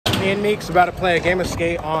Me and Meek's about to play a game of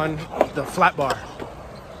skate on the flat bar.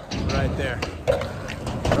 Right there.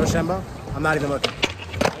 Rochambeau? I'm not even looking.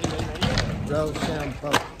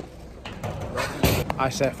 Rochambeau. I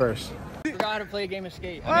set first. I forgot how to play a game of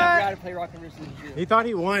skate. I mean, I forgot how to play rock, paper, scissors. He thought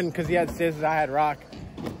he won because he had scissors, I had rock.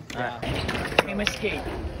 Yeah. Game of skate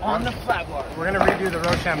on the flat bar. We're gonna redo the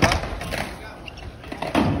Rochambeau.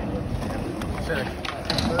 Sick.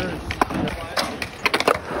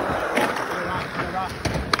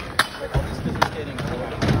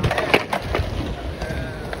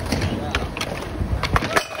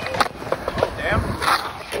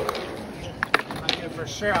 For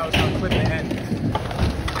sure, I was gonna clip the end.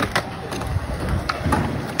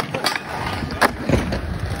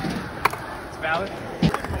 It's valid.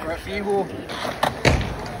 We're at feeble.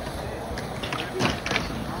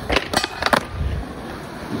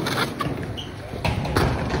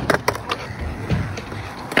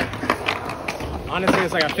 Honestly,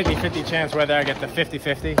 it's like a 50-50 chance whether I get the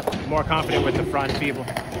 50-50. More confident with the front feeble.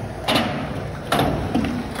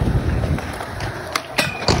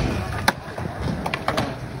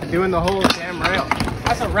 Doing the whole damn rail.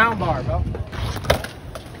 That's a round bar, bro.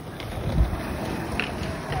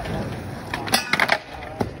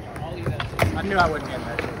 I knew I wouldn't get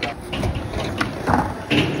that.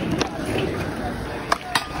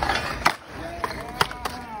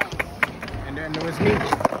 And then there was me.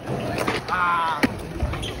 Ah.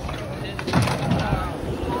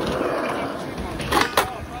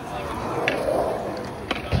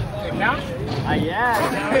 Take down?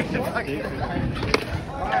 Yeah.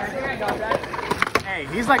 Hey,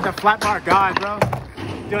 he's like the flat bar god, bro.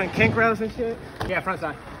 Doing kink rails and shit. Yeah, front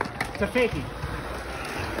side. It's a fakie.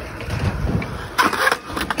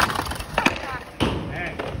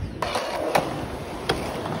 Hey.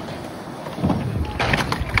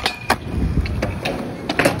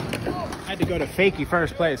 I had to go to fakie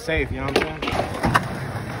first, play it safe, you know what I'm saying?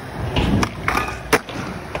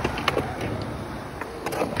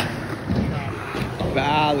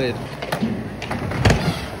 Valid.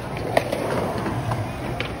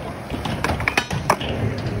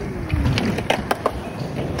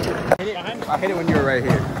 I hit it when you were right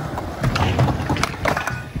here.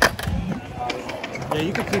 Yeah,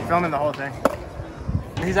 you can keep filming the whole thing.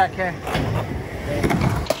 He's at K.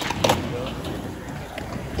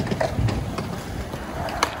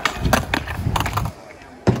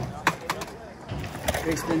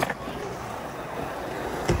 Big spin.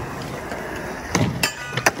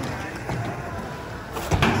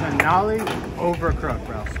 It's a nollie over crook,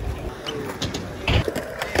 bro.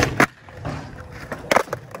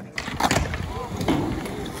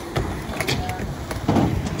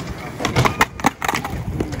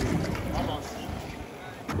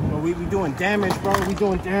 We doing damage, bro. We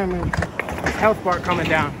doing damage. Health bar coming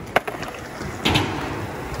down.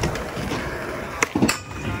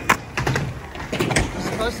 It's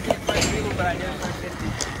supposed to be a front feeble, but I did a front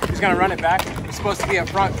 50. He's gonna run it back. It's supposed to be a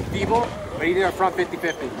front feeble, but he did a front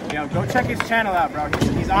 50-50. You know, go check his channel out, bro.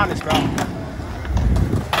 He's honest, bro.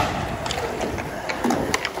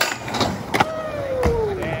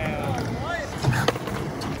 Damn.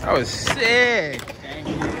 That was sick. Thank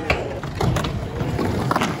you.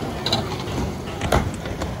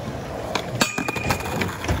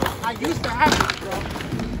 I used to have it, bro.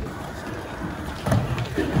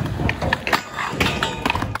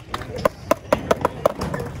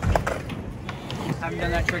 Haven't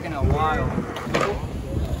done that trick in a while.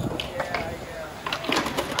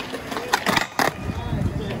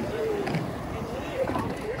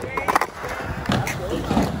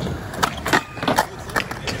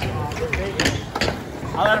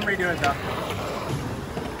 I'll let him redo it, though.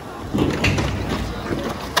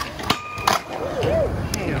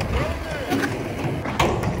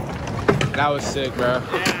 That was sick, bro.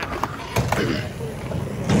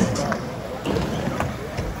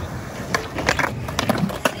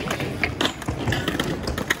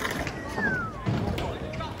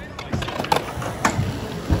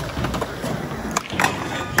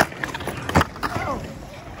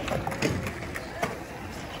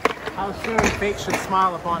 How soon fate should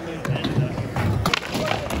smile upon me.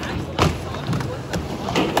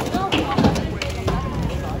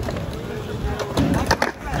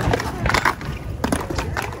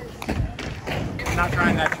 Not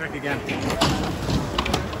trying that trick again.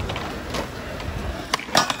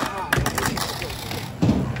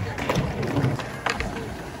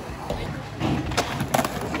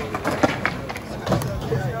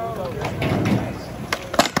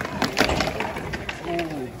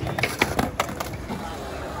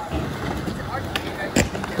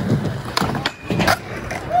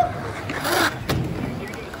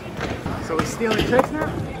 So we're stealing tricks now?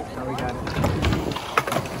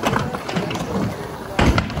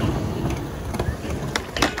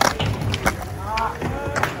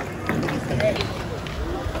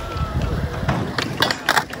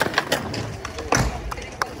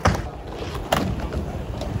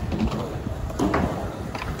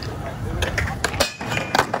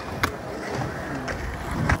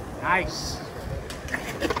 Nice.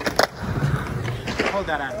 Hold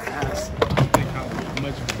that out of the ass. Think how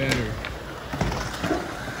much better.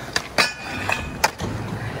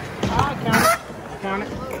 Ah, count it. Count it.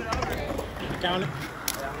 Count it.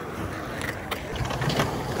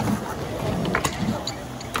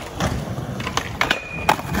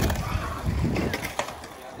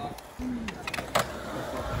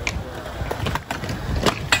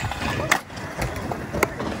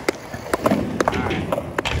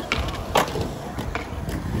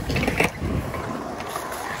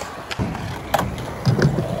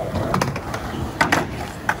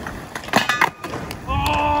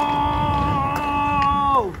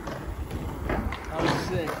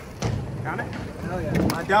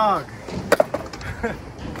 Dog.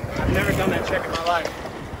 I've never done that trick in my life.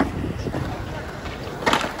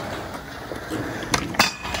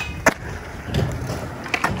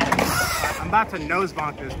 I'm about to nose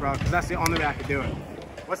bonk this, bro, because that's the only way I could do it.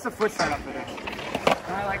 What's the foot setup for this?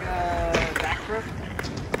 Kind of like a back grip.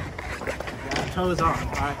 Toes on,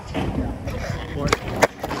 all right? Forward.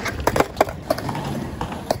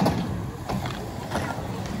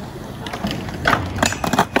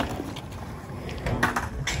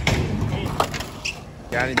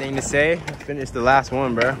 Got anything to say? I finished the last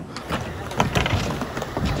one, bro.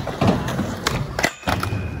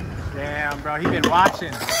 Damn, bro, he been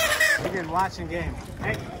watching. He been watching game.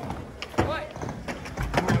 Hey. What?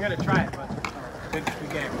 I'm gonna try it, but good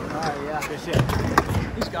game. Oh, yeah. Good shit.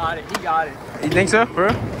 He's got it. He got it. You think so,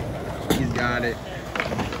 bro? He's got it.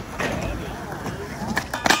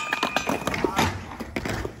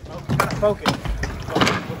 Oh, gotta focus.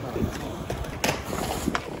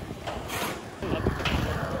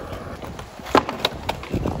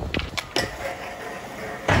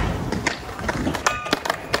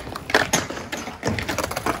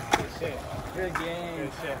 Good game.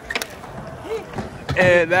 Good shit.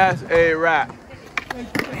 And that's a wrap.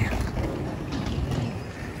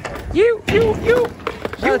 You.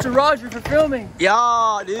 Shout out to Roger for filming.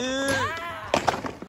 Yeah, dude.